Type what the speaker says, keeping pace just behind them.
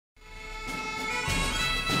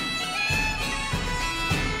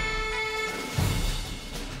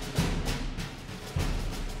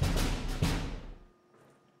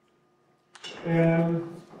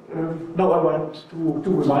Now I want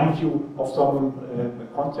to remind you of some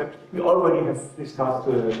concepts. We already have discussed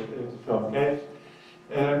the term Celts.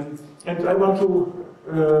 And I want to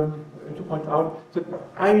point out that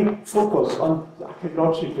I focus on the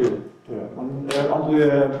archaeological term, on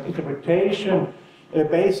the interpretation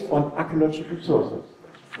based on archaeological sources.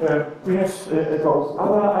 We have those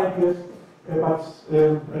other ideas, but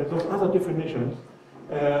those other definitions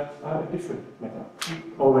are a different matter. We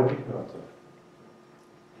already heard that.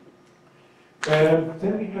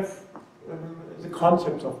 Then we have the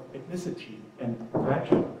concepts of ethnicity and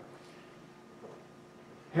culture.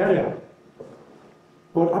 Here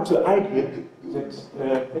brought up the idea that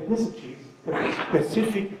ethnicities have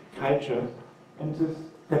specific cultures, and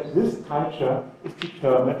that this culture is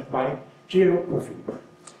determined by geography.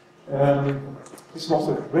 This was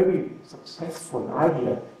a very successful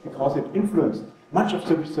idea because it influenced much of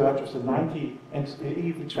the research of the 19th and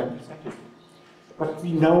even 20th century. But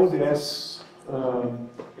we know there's a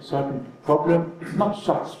certain problem. It's not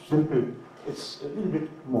such simple. It's a little bit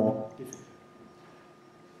more difficult.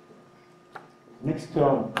 Next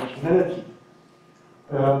term, nationality.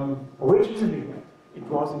 Originally, it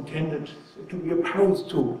was intended to be opposed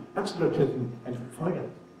to absolutism and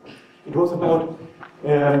feudalism. It was about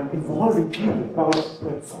involving people, about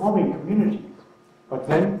forming communities. But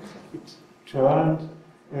then it turned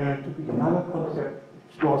to be another concept,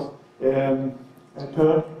 which was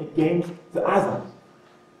turned against the others.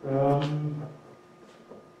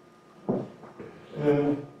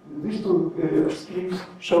 These two schemes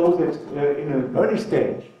show that in an early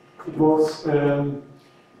stage it was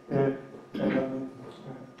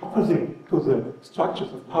opposite to the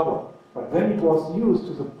structures of power, but then it was used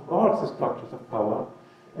to support the structures of power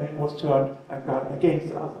and was turned against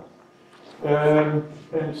the others.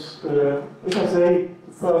 If I say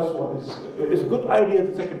the first one is a good idea,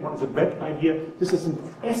 the second one is a bad idea, this is an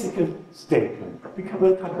ethical statement. We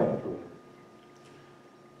will come back to it.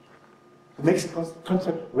 The next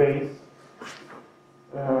concept raised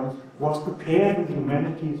was prepared in the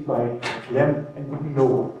humanities by Clem and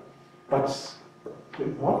Nobel. But the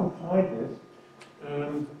important point is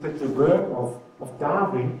that the work of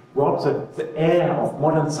Darwin brought the air of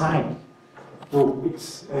modern science. So it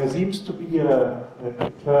seems to be a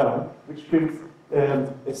term which brings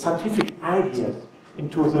scientific ideas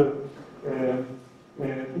into the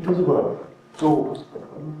world. So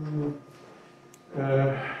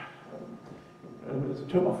the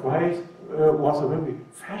term of rights was a very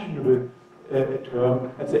fashionable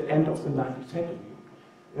term at the end of the 19th century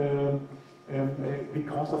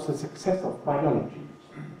because of the success of biology.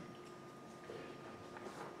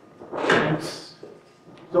 And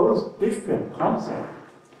those different concepts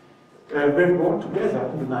were brought together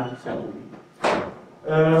in the 19th century.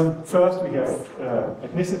 First we have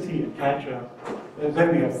ethnicity and culture, then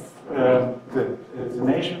we have the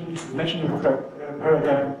national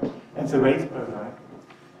paradigm and the race paradigm.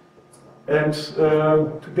 And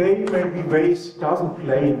today maybe race doesn't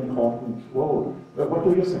play an important role. What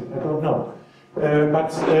do you think? I don't know.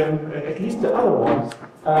 But at least the other ones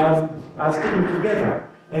are sticking together.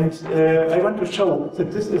 And I want to show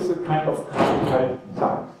that this is a kind of classical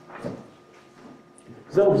science.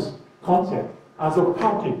 Those concepts are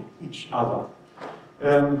supporting each other.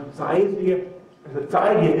 The idea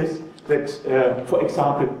is that, for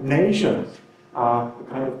example, nations are a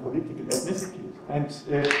kind of political ethnicities. And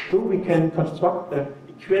so we can construct an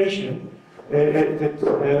equation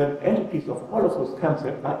that entities of all of those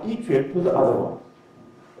concepts are equal to the other ones.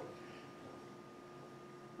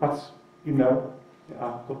 But, you know, there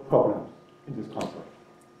are good problems in this concept.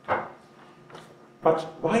 But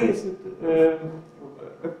why is it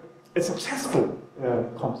a successful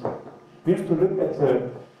concept? We have to look at the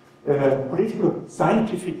political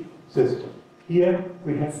scientific system. Here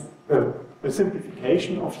we have a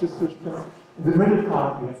simplification of the system. In the middle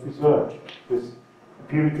part we have research, with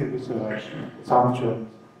empirical research, assumptions,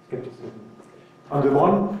 skepticism. On the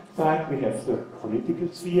one side we have the political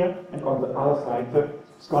sphere, and on the other side the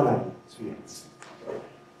scholarly sphere.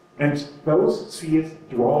 And both spheres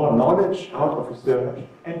draw knowledge out of research,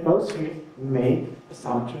 and both spheres make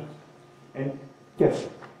assumptions and guesses.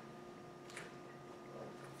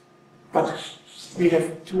 But we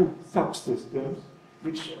have two subsystems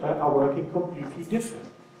which are working completely different.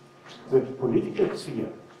 The political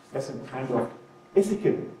sphere has a kind of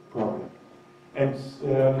ethical problem, and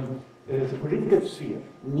the political sphere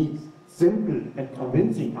needs simple and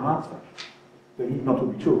convincing answers. They need not to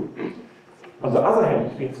be true. On the other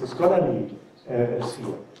hand, we have the scholarly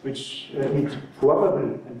sphere, which needs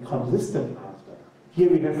probable and consistent answers. Here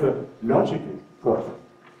we have a logical problem.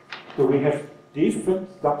 So we have different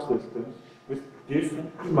subsystems with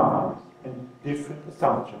different demands and different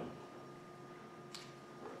assumptions.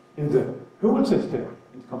 In the whole system,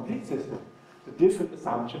 in the complete system, the different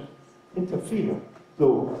assumptions interfere.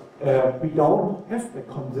 So we don't have a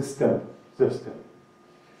consistent system.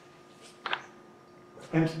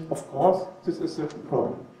 And of course, this is a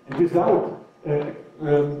problem. And without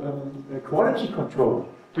quality control,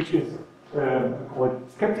 which is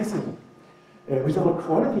called skepticism, without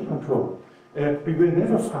quality control, we will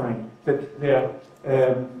never find that there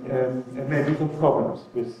may be some problems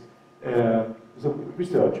with the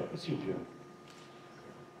research procedure.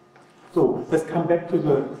 So let's come back to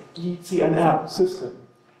the DCNR system.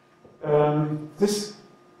 This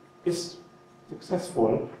is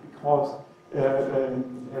successful because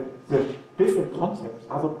the different concepts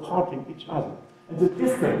are supporting each other. And the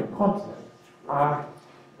different concepts are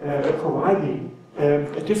providing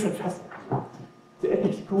a different facet. The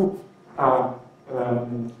ethnic groups are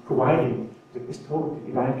providing the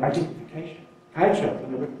historical identification, culture,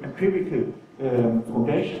 and empirical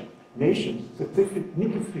foundation, nations, the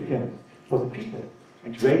significance for the people,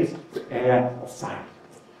 and raise the air of science.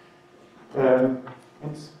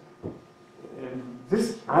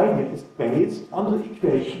 This idea is based on the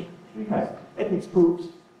equation we have. Ethnic groups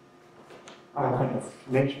are kind of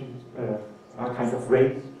nations, are kind of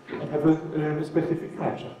race, and have a specific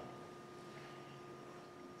culture.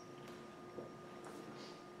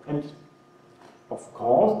 And of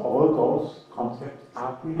course, all those concepts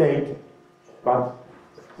are related, but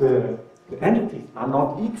the entities are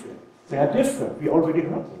not equal. They are different. We already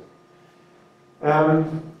heard this.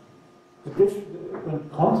 The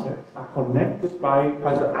different concepts are connected by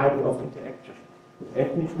the idea of interaction.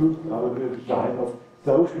 Ethnic groups are the result of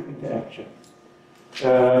social interaction.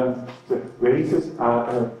 The races are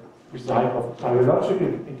a result of biological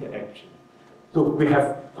interaction. So we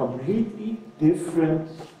have completely different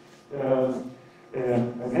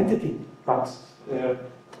entities, but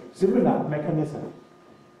similar mechanisms.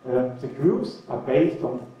 The groups are based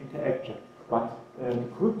on interaction, but the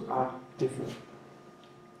groups are different.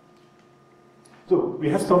 So we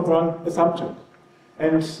have some wrong assumptions.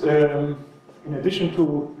 And in addition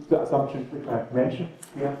to the assumptions which I mentioned,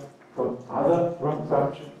 we have some other wrong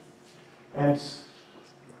assumptions. And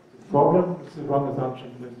the problem with the wrong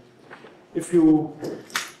assumption is if you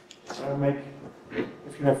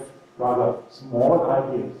have rather small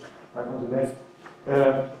ideas, like on the left,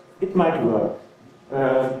 it might work.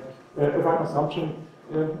 A wrong assumption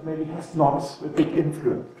maybe has not a big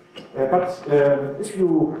influence. But if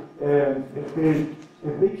you build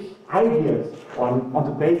big ideas on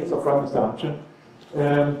the basis of wrong assumption,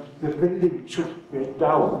 the building should break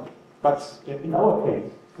down. But in our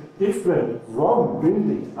case, the different wrong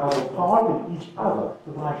buildings are supporting each other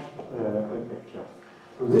to write a picture.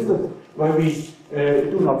 So this is why we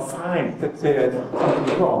do not find that there is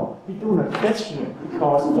something wrong. We do not question it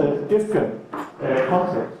because the different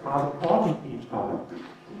concepts are supporting each other.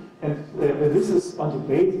 And this is on the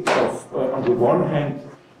basis of, on the one hand,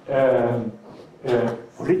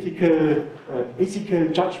 political, ethical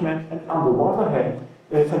judgment, and on the other hand,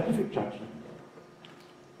 scientific judgment.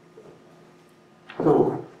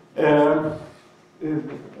 So,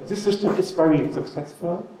 this system is very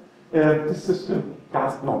successful. This system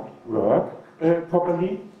does not work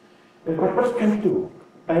properly. But what can we do?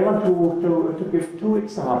 I want to give two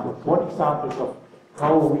examples. One example of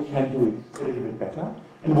how we can do it a little bit better,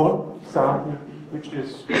 and one example which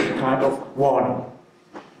is kind of warning.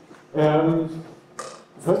 The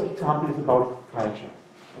first example is about culture.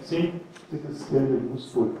 I think this is still a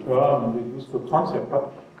useful term and a useful concept,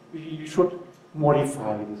 but we should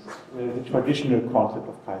modify this, the traditional concept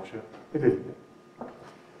of culture a little bit.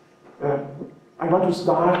 I want to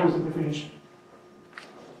start with a definition.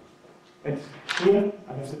 And here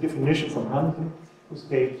I have the definition from Hansen, who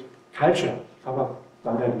states culture covers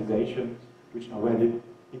standardizations which are valid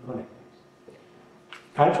in collectives.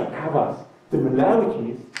 Culture covers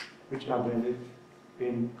similarities which are valid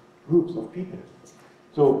in groups of people.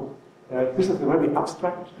 So this is a very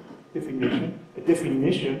abstract definition, a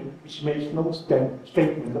definition which makes no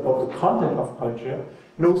statement about the content of culture,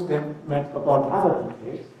 no statement about other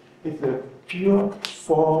details. It's a pure,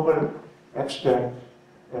 formal, abstract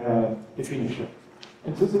definition.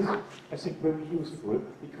 And this is, I think, very useful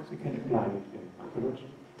because we can apply it in archaeology,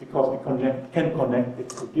 because we can connect it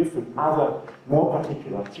to different other, more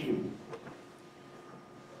particular theories.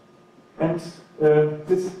 And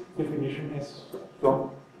this definition has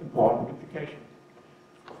some important implications.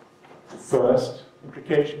 The first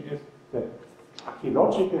implication is that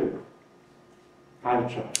archaeological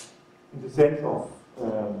culture, in the sense of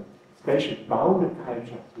spatial bounded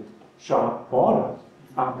cultures with sharp borders,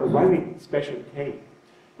 are a very special case.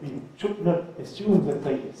 We should not assume that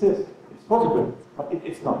they exist. It's possible, but it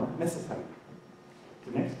is not necessary.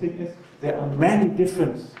 The next thing is there are many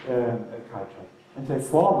different cultures, and they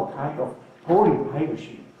form a kind of holy pie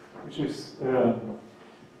machine, which is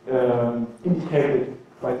indicated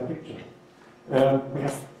by the picture. We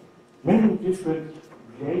have many different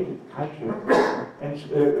related cultures, and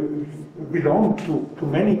we belong to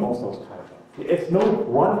many of those cultures. There is no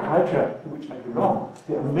one culture to which I belong.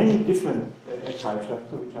 There are many different cultures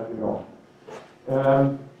to which I belong.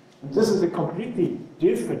 And this is a completely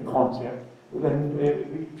different concept than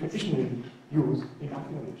we traditionally use in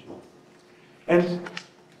archaeology. And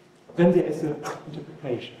then there is an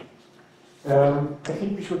interpretation. I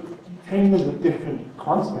think we should detangle the different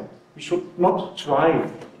concepts. We should not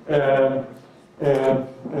try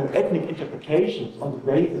ethnic interpretations on the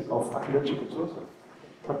basis of archaeological sources.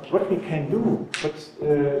 But what we can do,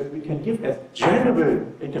 what we can give as general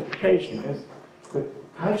interpretation is that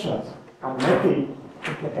cultures are mapping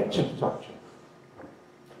interaction structure.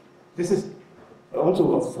 This is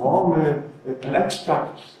also a formal, an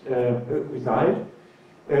abstract result,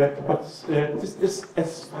 but this is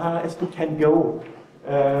as far as we can go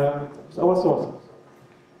with our sources.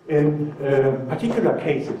 In particular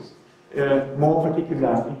cases, more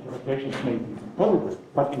particular interpretations may be possible,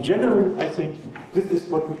 but in general, I think this is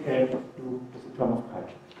what we can do with the term of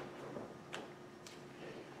culture.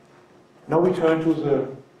 Now we turn to the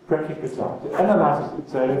practical side. The analysis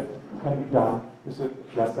itself can be done with a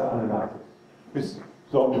cluster analysis, with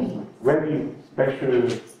some very special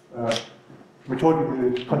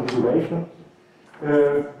methodical configuration,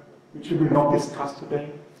 which we will not discuss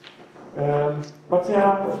today. But there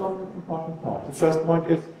are some important points. The first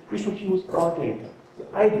point is we should use our data.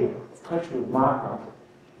 The idea of cultural markers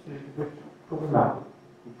is a bit problematic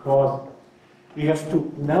because we have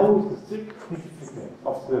to know the significance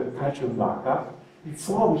of the cultural markers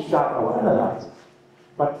before we start our analysis.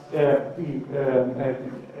 But we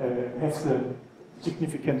have the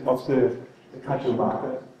significance of the cultural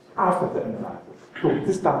markers after the analysis. So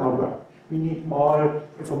this does not work. We need all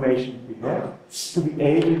information we have to be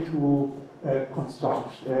able to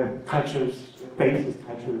construct cultural basis,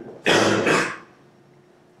 cultural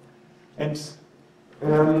and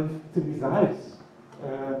the results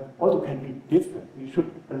also can be different. We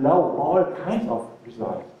should allow all kinds of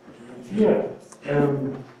results. Here,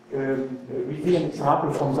 we see an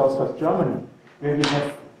example from Southwest Germany, where we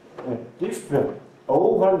have different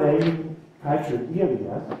overlaying cultural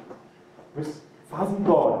areas with fuzzy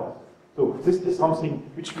borders. So this is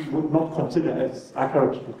something which we would not consider as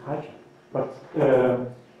archaeological culture, but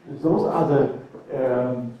those are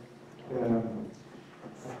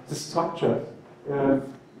the structures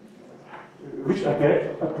which I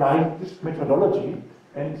get applying this methodology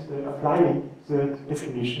and applying the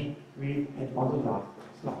definition we had on the last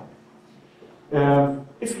slide.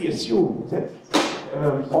 If we assume that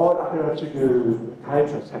all archaeological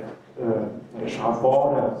cultures have sharp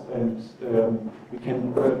borders and we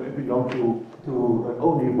can belong to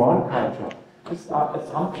only one culture, these are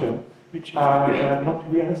assumptions which are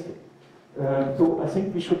not realistic. So I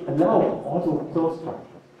think we should allow also those structures.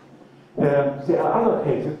 There are other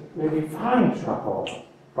cases where we find sharp borders,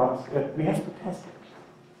 but we have to test it.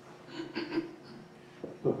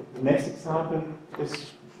 So the next example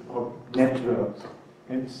is about networks.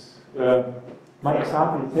 And my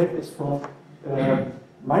example itself is from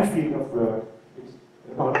my field of work. It's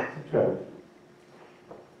about sexuality.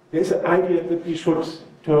 There's an idea that we should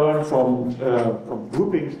turn from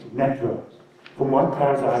groupings to networks, from one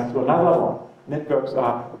paradigm to another one. Networks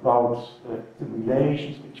are about the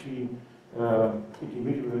relations between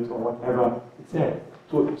individuals or whatever it's there.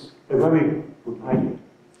 So it's a very good idea.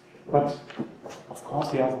 But of course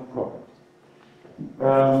there are some problems.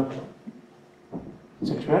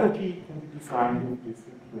 Sexuality can be defined in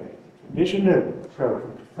different ways. The traditional approach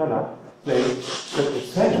of the fella says that the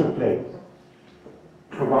central place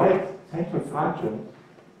provides central functions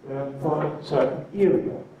for a certain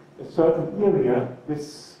area. A certain area with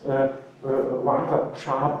rather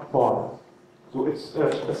sharp borders. So it's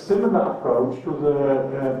a similar approach to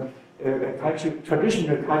the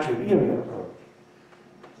traditional cultural area approach.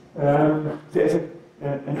 There is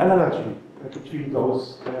an analogy between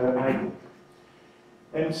those ideas.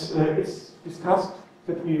 And it's discussed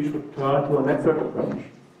that we should turn to a network approach.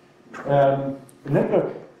 The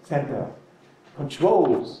network center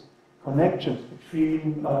controls connections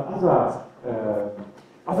between other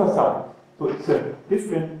sites. So it's a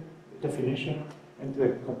different definition and a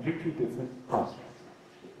completely different concept.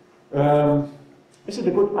 Is it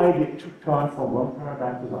a good idea to turn from one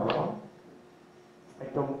paradigm to the other one? I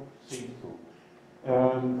don't think so.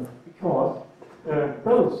 because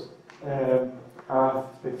those are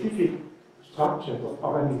specific structures of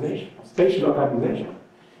organization, of spatial organization.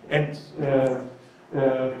 And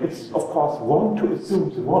it's, of course, wrong to assume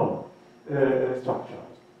the one structure,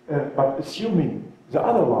 but assuming the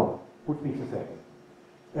other one would be the same.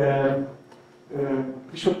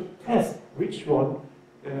 We should test which one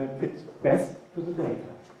fits best to the data.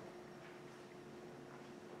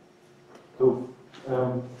 So,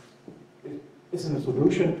 it isn't a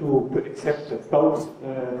solution to accept that both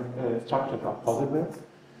structures are possible.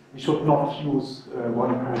 We should not use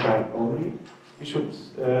one paradigm only. We should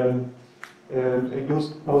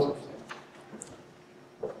use both of them.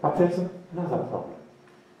 But there's another problem.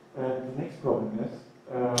 The next problem is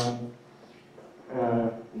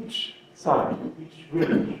each site, each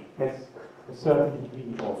village has a certain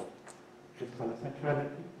degree of physical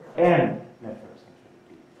centrality and network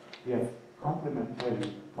centrality. We have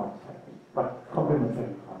complementary concepts,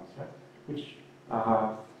 which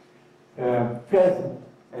are present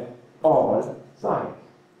at all sites.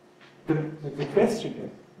 The question is,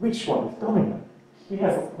 which one is dominant? We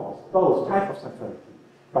have, of course, both types of centrality,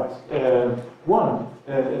 but one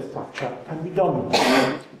structure can be dominant.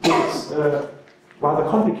 It's rather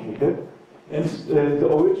complicated, and the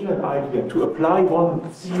original idea to apply one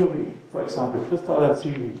theory, for example, crystal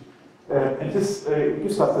theory, and this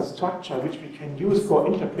gives us a structure which we can use for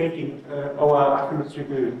interpreting our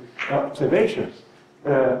archaeological observations.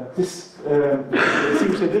 This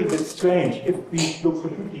seems a little bit strange if we look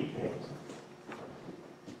into details.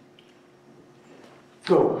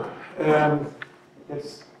 So,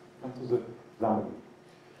 let's come to the summary.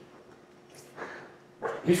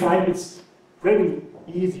 We find it's very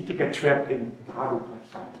easy to get trapped in cargo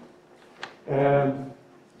time.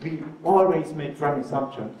 We always make wrong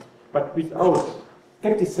assumptions, but without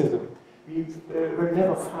skepticism, we will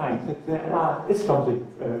never find that there is something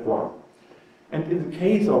wrong. And in the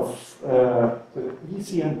case of the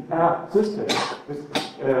Bayesian system,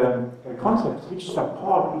 with concepts which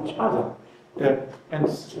support each other, and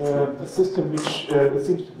the system which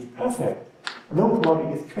seems to be perfect,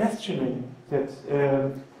 nobody is questioning that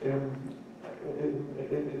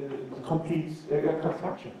complete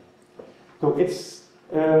construction. So it's,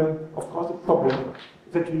 of course, a problem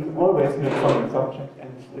that we always make some assumptions,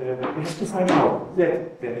 and we have to find out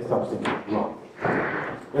that there is something wrong.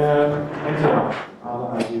 And there are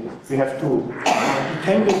other ideas. We have to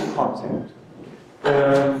entangle the concept.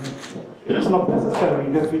 It's not necessary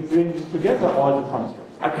that we bring together all the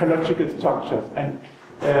concepts, archaeological structures and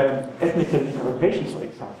ethnical interpretations, for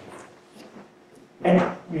example. And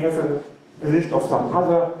we have a list of some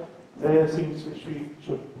other things which we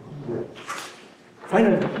should do.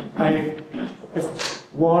 Finally, I have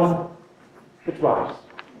one advice.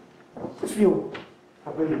 If you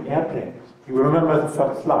are building airplanes, you remember the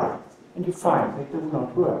first slide, and you find they do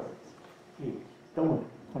not work, please don't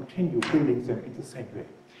continue building them in the same way.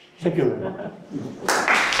 Thank you very much.